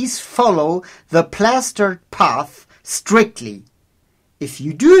area, please follow the plastered path strictly. If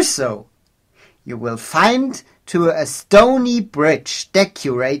you do so, you will find to a stony bridge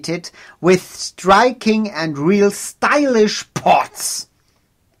decorated with striking and real stylish pots.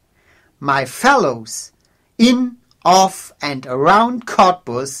 My fellows in, of and around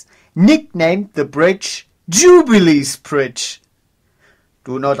Cottbus nicknamed the bridge Jubilee's Bridge.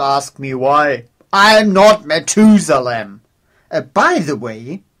 Do not ask me why. I am not Methusalem. By the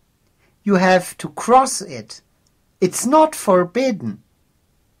way, you have to cross it. It's not forbidden.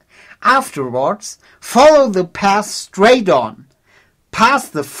 Afterwards, follow the path straight on,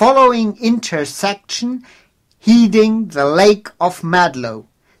 past the following intersection, heading the Lake of Madlow,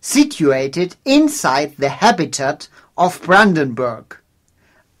 situated inside the habitat of Brandenburg.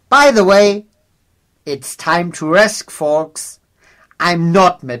 By the way, it's time to rest, folks. I'm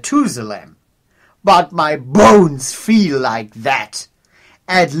not Methuselah, but my bones feel like that.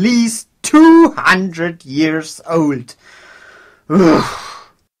 At least 200 years old. Ugh.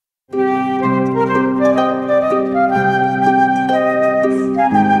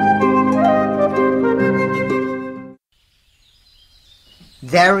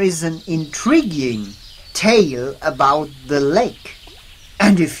 There is an intriguing tale about the lake,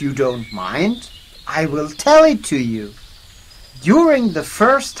 and if you don't mind, I will tell it to you. During the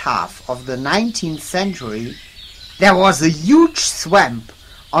first half of the 19th century, there was a huge swamp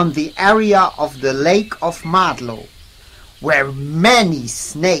on the area of the Lake of Madlow, where many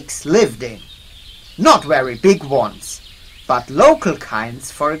snakes lived in. Not very big ones, but local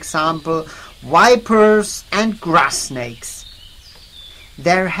kinds, for example, vipers and grass snakes.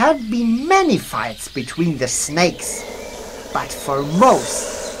 There had been many fights between the snakes, but for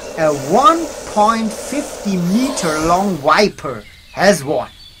most, a 1.50 meter long viper has won.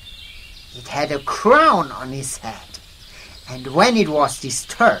 It had a crown on his head, and when it was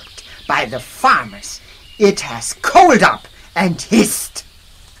disturbed by the farmers, it has coiled up and hissed.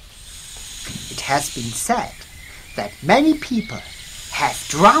 It has been said that many people have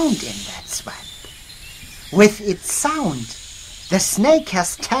drowned in that swamp. With its sound, the snake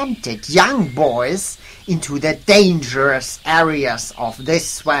has tempted young boys into the dangerous areas of this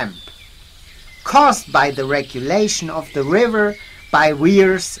swamp. Caused by the regulation of the river, by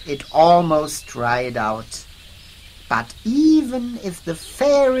years it almost dried out. But even if the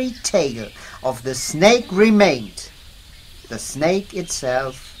fairy tale of the snake remained, the snake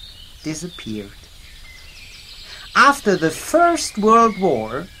itself disappeared. After the First World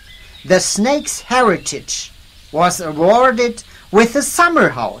War, the snake's heritage was awarded with a summer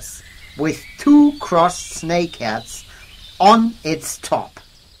house with 2 crossed snakeheads on its top.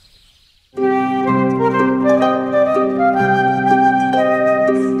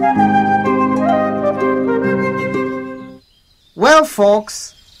 Well,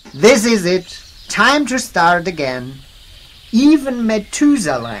 folks, this is it. Time to start again. Even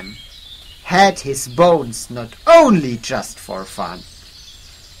Methuselah had his bones not only just for fun,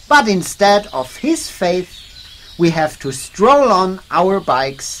 but instead of his faith, we have to stroll on our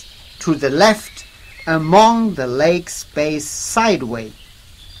bikes to the left among the lake's base sideway.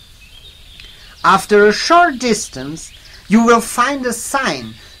 After a short distance, you will find a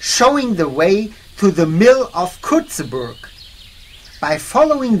sign showing the way to the mill of Kutzeburg. By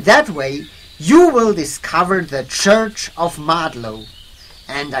following that way, you will discover the Church of Madlow,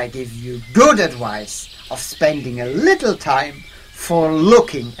 and I give you good advice of spending a little time for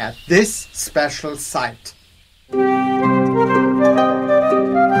looking at this special site.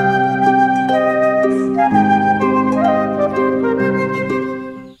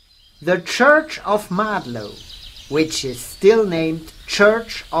 The Church of Madlow, which is still named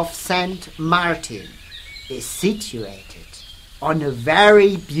Church of St. Martin, is situated on a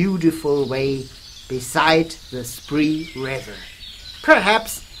very beautiful way beside the Spree River.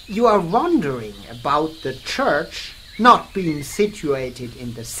 Perhaps you are wondering about the church not being situated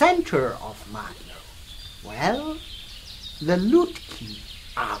in the center of Madlow. Well, the Ludki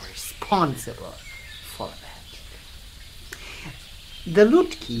are responsible for that. The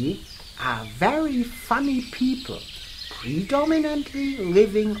Ludki are very funny people, predominantly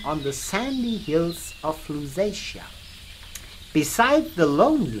living on the sandy hills of Lusatia. Besides the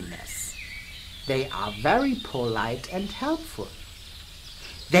loneliness, they are very polite and helpful.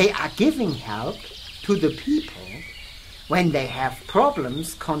 They are giving help to the people when they have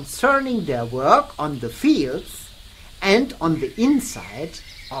problems concerning their work on the fields and on the inside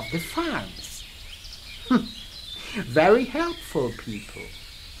of the farms. Very helpful people.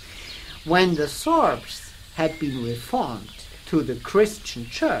 When the Sorbs had been reformed to the Christian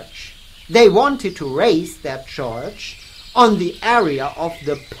church, they wanted to raise their church on the area of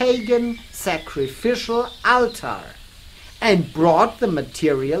the pagan sacrificial altar and brought the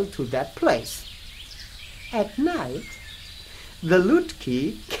material to that place. At night, the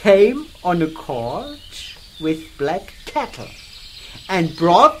Ludki came on a cart with black cattle and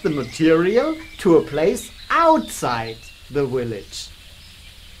brought the material to a place outside the village.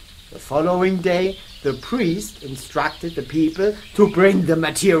 The following day, the priest instructed the people to bring the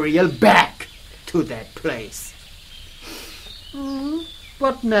material back to that place.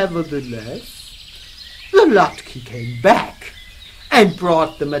 But nevertheless, the Ludki came back and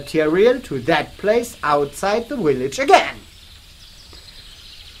brought the material to that place outside the village again.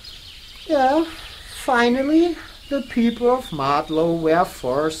 Yeah, finally, the people of Madlow were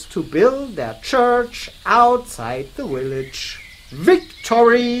forced to build their church outside the village.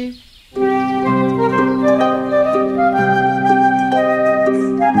 Victory!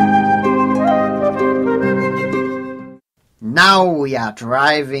 Now we are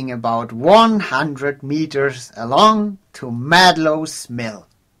driving about 100 meters along to Madlow's mill.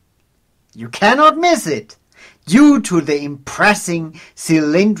 You cannot miss it, due to the impressive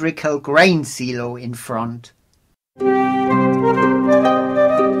cylindrical grain silo in front.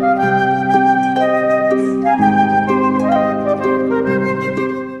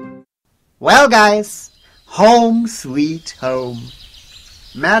 Well guys, home sweet home.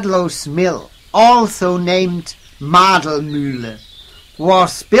 Madlow's mill, also named Madelmühle,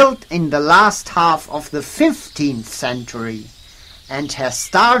 was built in the last half of the 15th century and has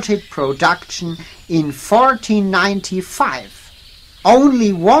started production in 1495.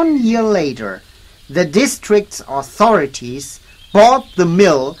 Only 1 year later, the district's authorities bought the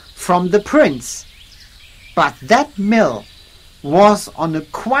mill from the prince. But that mill was on a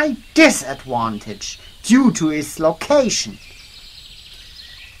quite disadvantage due to its location.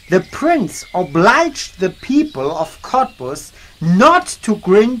 The prince obliged the people of Cottbus not to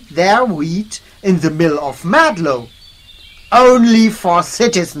grind their wheat in the mill of Madlow. Only for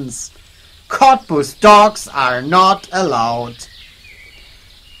citizens. Cottbus dogs are not allowed.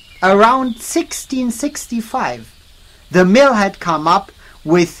 Around 1665, the mill had come up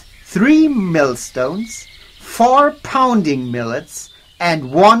with 3 millstones, 4 pounding millets,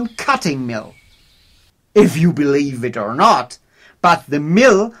 and 1 cutting mill. If you believe it or not, but the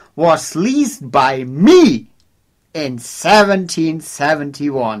mill was leased by me in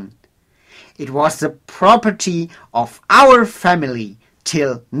 1771. It was the property of our family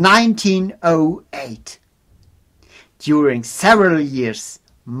till 1908. During several years,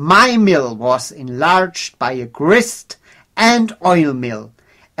 my mill was enlarged by a grist and oil mill,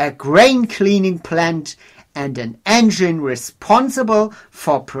 a grain cleaning plant, and an engine responsible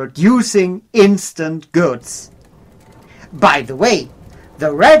for producing instant goods. By the way,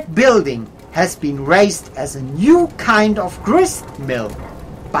 the red building has been raised as a new kind of grist mill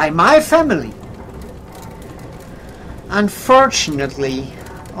by my family. Unfortunately,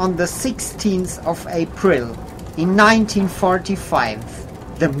 on the 16th of April in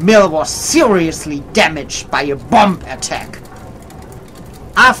 1945, the mill was seriously damaged by a bomb attack.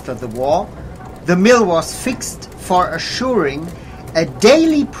 After the war, the mill was fixed for assuring a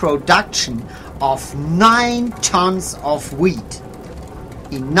daily production of 9 tons of wheat.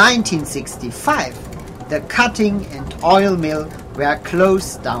 In 1965, the cutting and oil mill were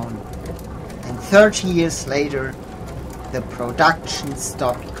closed down, and 30 years later, the production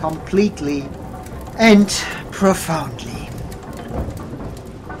stopped completely and profoundly.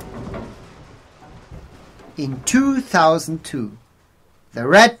 In 2002, the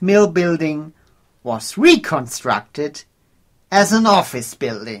Red Mill building was reconstructed as an office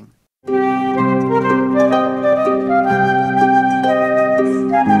building.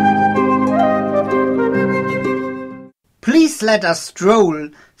 Please let us stroll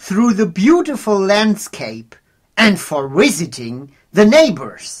through the beautiful landscape and for visiting the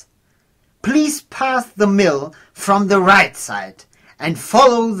neighbors. Please pass the mill from the right side and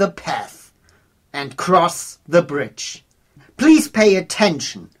follow the path and cross the bridge. Please pay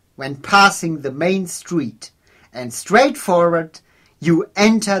attention when passing the main street, and straight forward you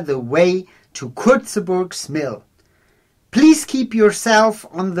enter the way to Kurzeburg's mill. Please keep yourself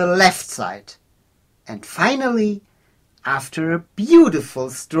on the left side. And finally, after a beautiful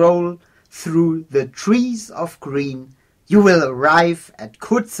stroll through the trees of green, you will arrive at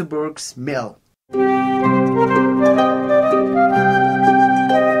Kurzeburg's mill.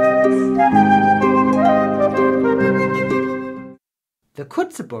 The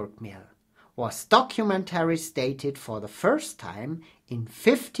Kurzeburg mill was documentary stated for the first time in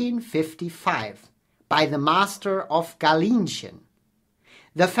 1555 by the master of Galinchen.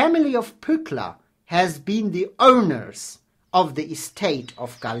 The family of Pückler has been the owners of the estate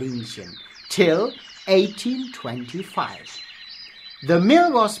of Galinchen till 1825. The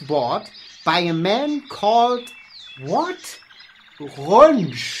mill was bought by a man called Runsch,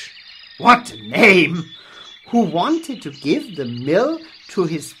 what a name, who wanted to give the mill to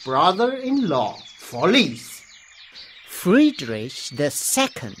his brother-in-law for lease. Friedrich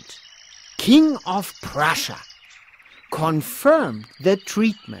II, King of Prussia, confirmed the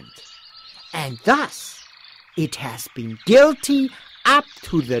treatment, and thus it has been guilty up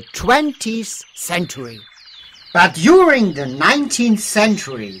to the 20th century. But during the 19th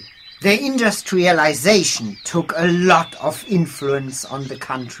century, the industrialization took a lot of influence on the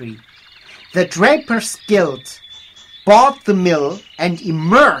country. The Drapers Guild bought the mill and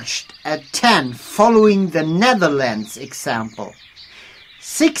emerged at 10 following the Netherlands example.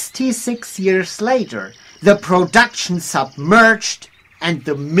 66 years later, the production submerged and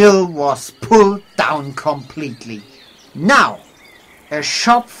the mill was pulled down completely. Now, a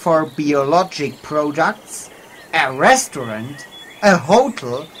shop for biologic products, a restaurant, a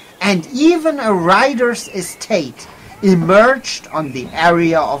hotel, and even a rider's estate emerged on the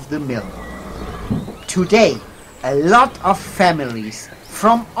area of the mill. Today, a lot of families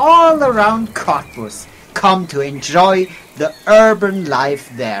from all around Cottbus come to enjoy the urban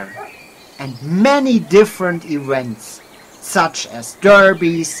life there, and many different events such as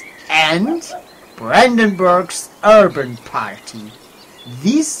derbies and Brandenburg's Urban Party.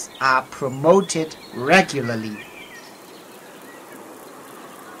 These are promoted regularly.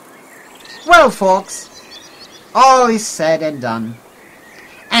 Well, folks, all is said and done,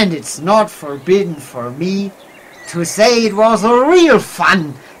 and it's not forbidden for me to say it was a real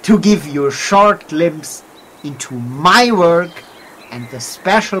fun to give you a short glimpse into my work and the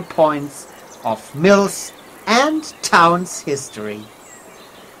special points of mills and towns history.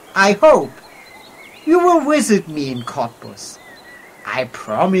 I hope you will visit me in Cottbus. I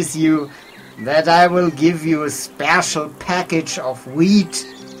promise you that I will give you a special package of wheat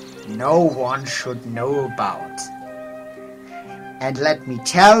no one should know about. And let me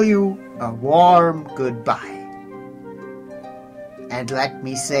tell you a warm goodbye. And let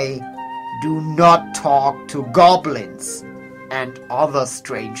me say, do not talk to goblins and other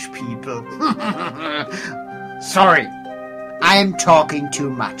strange people. Sorry, I am talking too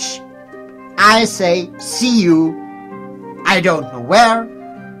much. I say see you. I don't know where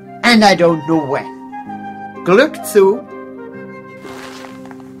and I don't know when. Glück zu!